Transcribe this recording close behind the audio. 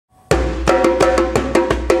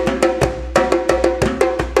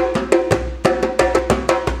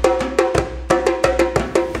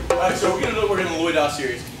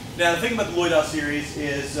Now the thing about the Lloyd series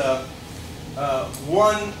is,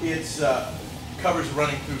 one, it's covers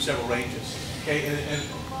running through several ranges. Okay, and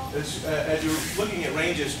as you're looking at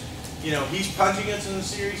ranges, you know, he's punching us in the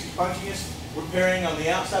series, he's punching us, we're parrying on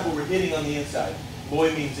the outside, but we're hitting on the inside.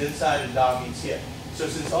 Lloyd means inside and Da means hit. So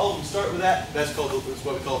since all of them start with that, that's what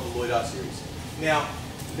we call the Lloyd series. Now,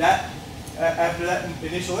 after that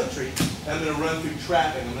initial entry, I'm going to run through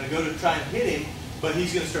trapping. I'm going to go to try and hit him, but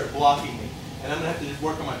he's going to start blocking me. And I'm going to have to just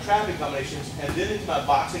work on my trapping combinations and then into my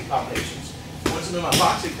boxing combinations. Once I'm in my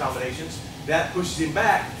boxing combinations, that pushes him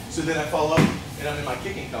back, so then I follow up and I'm in my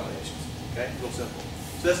kicking combinations. Okay, real simple.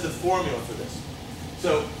 So that's the formula for this.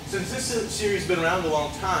 So since this series has been around a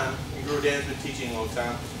long time, and Guro Dan's been teaching a long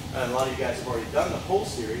time, and a lot of you guys have already done the whole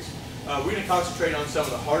series, we're going to concentrate on some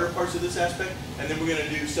of the harder parts of this aspect, and then we're going to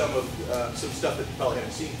do some stuff that you probably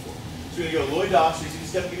haven't seen before. So we're going to go Lloyd Da, so he's going to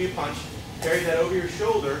step and give you a punch, carry that over your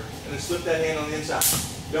shoulder, and then slip that hand on the inside.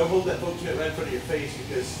 Don't hold that focus mitt right in front of your face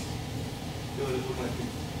because you'll look like you.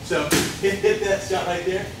 So hit that shot right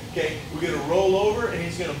there. Okay, we're going to roll over, and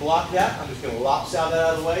he's going to block that. I'm just going to lopsided that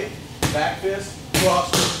out of the way. Back fist,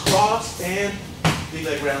 cross, and knee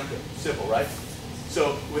leg round kick. Simple, right?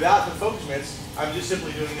 So without the focus mitts, I'm just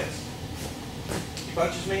simply doing this. He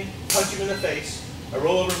punches me, punch him in the face. I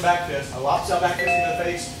roll over and back fist. I lopside back fist in the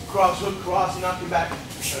face. Cross hook, cross, and knock him back. And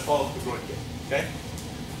I follow up with the groin kick. Okay?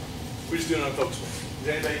 We're just doing it on focus mitts. Does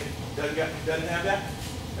anybody doesn't have that?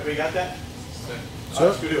 Everybody got that? Sure. All right,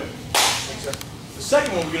 let's go do it. Thanks, sir. The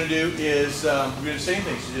second one we're going to do is we're going to do the same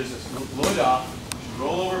thing. So just Lloyd Da,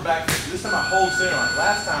 roll over back fist. This time I hold center line.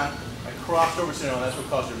 Last time I crossed over center line. That's what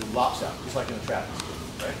caused her to lopside, just like in the trap.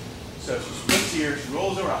 Right? So she splits here, she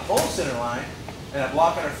rolls over, I hold center line, and I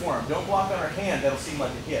block on her forearm. Don't block on her hand, that'll seem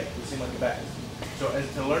like a hit. It'll seem like a back. So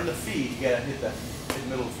to learn the feed, you gotta hit the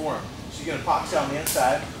middle of the forearm. She's gonna box out on the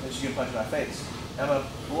inside, and she's gonna punch in my face. I'm gonna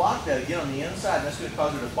block that again on the inside, and that's gonna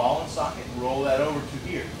cause her to ball and socket and roll that over to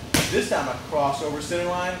here. This time I cross over center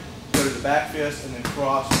line, go to the back fist, and then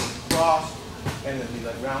cross, and then do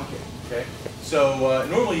that round kick. Okay? So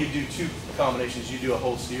normally you do two combinations, you do a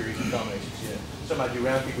whole series of combinations. Yeah. Some I do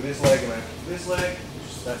round kick with this leg and round kick with this leg,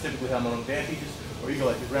 which is typically how my own Dan teaches. Or you go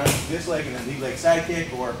like round kick with this leg and then knee leg side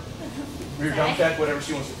kick, or rear dump tech, whatever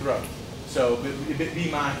she wants to throw. So be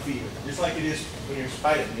my feeder. Just like it is when you're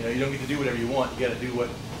fighting. You know, you don't get to do whatever you want. You got to do what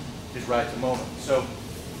is right at the moment. So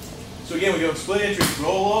again, we go split entry,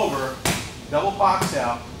 roll over, double box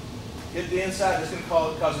out, hit the inside. That's going to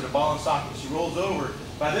cause her to ball and socket. She rolls over.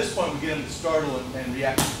 By this point, we get them to startle and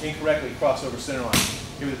react incorrectly, cross over center line.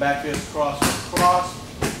 Give me the back fist, cross,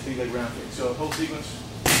 big leg round kick. So whole sequence.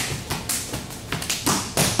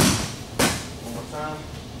 One more time.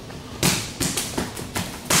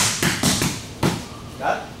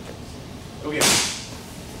 Got it? Okay.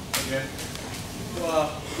 Okay.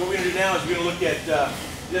 What we're going to do now is we're going to look at,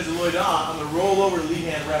 there's a Lloyd Da. I'm going to roll over the lead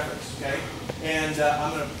hand reference, okay? And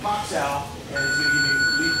I'm going to box out, and it's going to give me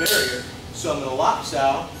lead barrier. So I'm going to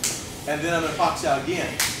lopside, and then I'm going to boxout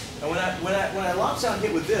again. And when I lopside and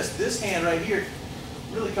hit with this hand right here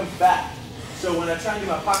really comes back. So when I try and do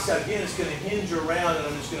my boxout again, it's going to hinge around, and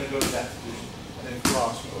I'm just going to go to that position. And then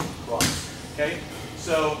cross, cross. Okay?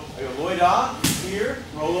 So I go Lloyd Da here,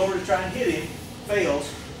 roll over to try and hit him, fails,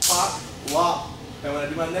 pop, lop. And when I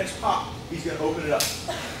do my next pop, he's going to open it up.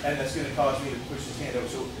 And that's going to cause me to push his hand over.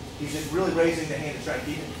 So he's just really raising the hand to try and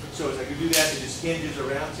keep it. So as I can do that, it just hinges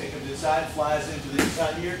around, so it comes to the side, flies into the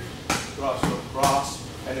inside here, cross,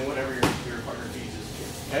 and then whatever your partner feeds is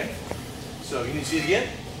here. Okay? So you need to see it again?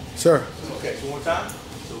 Sure. Okay, so one more time.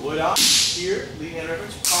 So Lloyd Da here, lead hand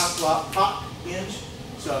reference, pop, hinge.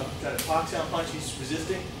 So I'm trying to box down punch, he's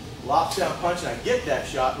resisting, lops down punch, and I get that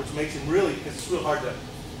shot, which makes him really, because it's real hard to,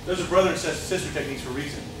 those are brother and sister techniques for a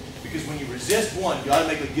reason. Because when you resist one, you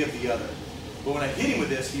automatically give the other. But when I hit him with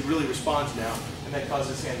this, he really responds now, and that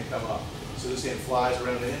causes his hand to come up. So this hand flies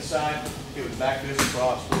around the inside, hit with the back fist,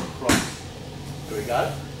 cross. So we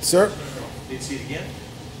got it? Sir? Need to see it again?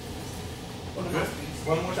 Good.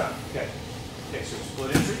 One more time. Okay. Okay, so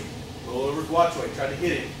split entry, roll over to watch away, try to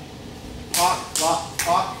hit him.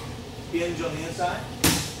 Pop, hinge on the inside,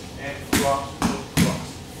 and cross.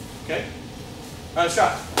 Okay? All right,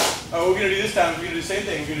 stop. What we're going to do this time is we're going to do the same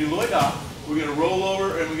thing. We're going to do Lloyd Da. We're going to roll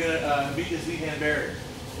over, and we're going to beat this lead hand barrier.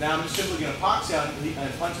 Now I'm just simply going to box out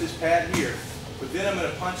and punch this pad here, but then I'm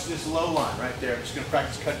going to punch this low line right there. I'm just going to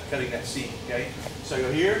practice cutting that seam, okay? So I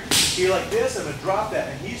go here like this, I'm going to drop that,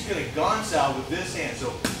 and he's going to gonsal with this hand.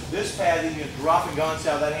 So this pad, he's going to drop and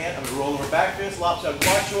gonsal that hand. I'm going to roll over back fist, lopside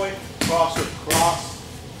quad cross,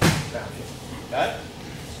 down here. Got it?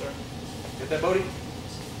 Sir. Get that, Bodie?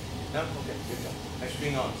 No? Okay, good job. Thanks for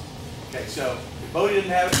being honest. Okay, so if Bodie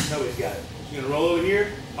didn't have it, nobody's got it. So you're going to roll over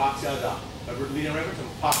here, box out dot. Lead in reference,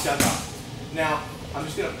 and box out dot. Now, I'm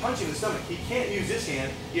just going to punch him in the stomach. He can't use this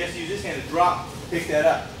hand. He has to use this hand to drop, pick that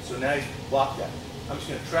up. So now he's blocked that. I'm just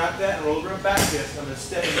going to trap that and roll over and back fist. I'm going to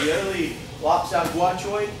step into the other lead. Lops out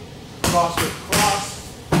guachoid, cross with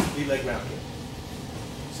cross, lead leg ground kick.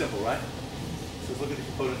 Simple, right? So let's look at the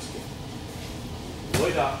components again.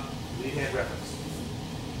 Loy dot, lead hand reference.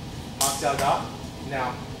 Box out dot.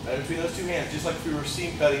 Now, right between those two hands, just like if we were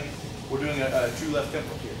seam cutting, we're doing a true left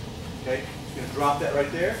tempo here. Okay? Just going to drop that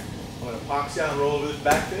right there. I'm going to box out and roll over this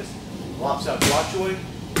back fist. Lops out guachoid,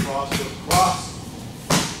 cross with cross,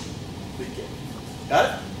 lead kick. Got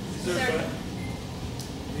it? Sir.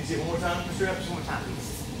 Can you see it one more time, Mr. Epps? One more time,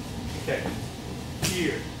 please. Okay.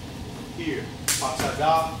 Here. Box out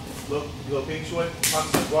dot, low ping choy,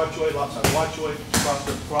 box out guachoid, lops out guachoid, cross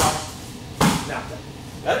with cross. Now that.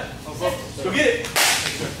 Got it? Let's go get it.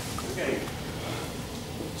 Okay.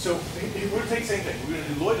 So we're going to take the same thing. We're going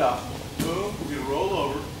to do Loy dot. Boom. We're going to roll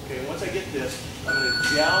over. Okay. Once I get this, I'm going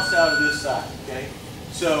to joust out of this side. Okay.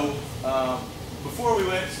 So before we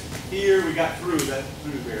went here, we got through that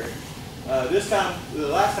barrier. This time, the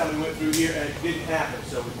last time we went through here, and it didn't happen.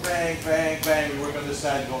 So we bang, bang, bang. We work on this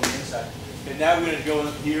side and go on the inside. And now we're going to go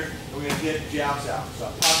up here, and we're going to get joust out. So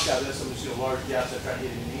I popped out this. I'm just going to large joust out, try to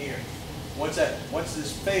hit it in the ear. Once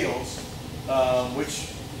this fails, which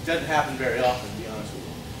doesn't happen very often, to be honest with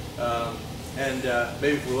you,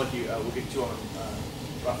 maybe if we're lucky, we'll get to on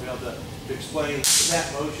Raphael to explain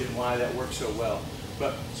that motion, why that works so well.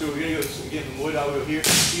 But so we're going to go again from Loy dot. We'll go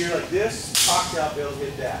here like this, box out, fails,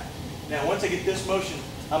 hit that. Now once I get this motion,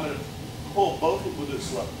 I'm going to pull both. We'll do it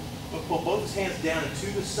slow. I'm going to pull both his hands down and to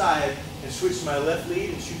the side and switch to my left lead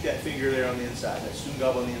and shoot that finger there on the inside. That Stoon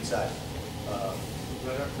Gobble on the inside.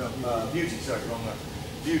 Beauty, sorry, wrong one.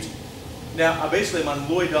 Beauty. Now, basically, I'm on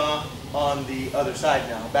Loy dot on the other side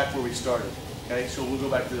now, back where we started. Okay, so we'll go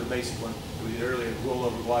back to the basic one that we did earlier. Roll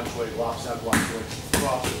over guachoid, lops out guachoid,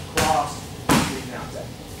 cross, lead and outside.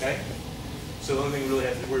 Okay? So the only thing we really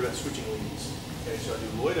have to worry about is switching leads. Okay, so I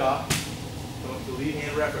do Loy dot, go with the lead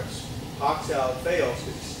hand reference. Box out fails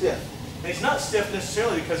because he's stiff. And he's not stiff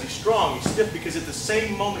necessarily because he's strong. He's stiff because at the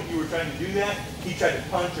same moment you were trying to do that, he tried to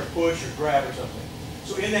punch or push or grab or something.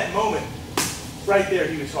 So in that moment, right there,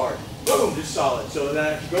 he was hard. Boom, just solid. So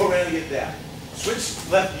then I go around and get that. Switch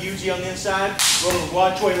left UG on the inside, roll over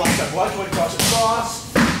guachoid, lock out guachoid,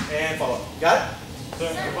 cross, and follow. Got it?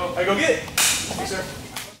 Sir. I go get it. Yes, sir.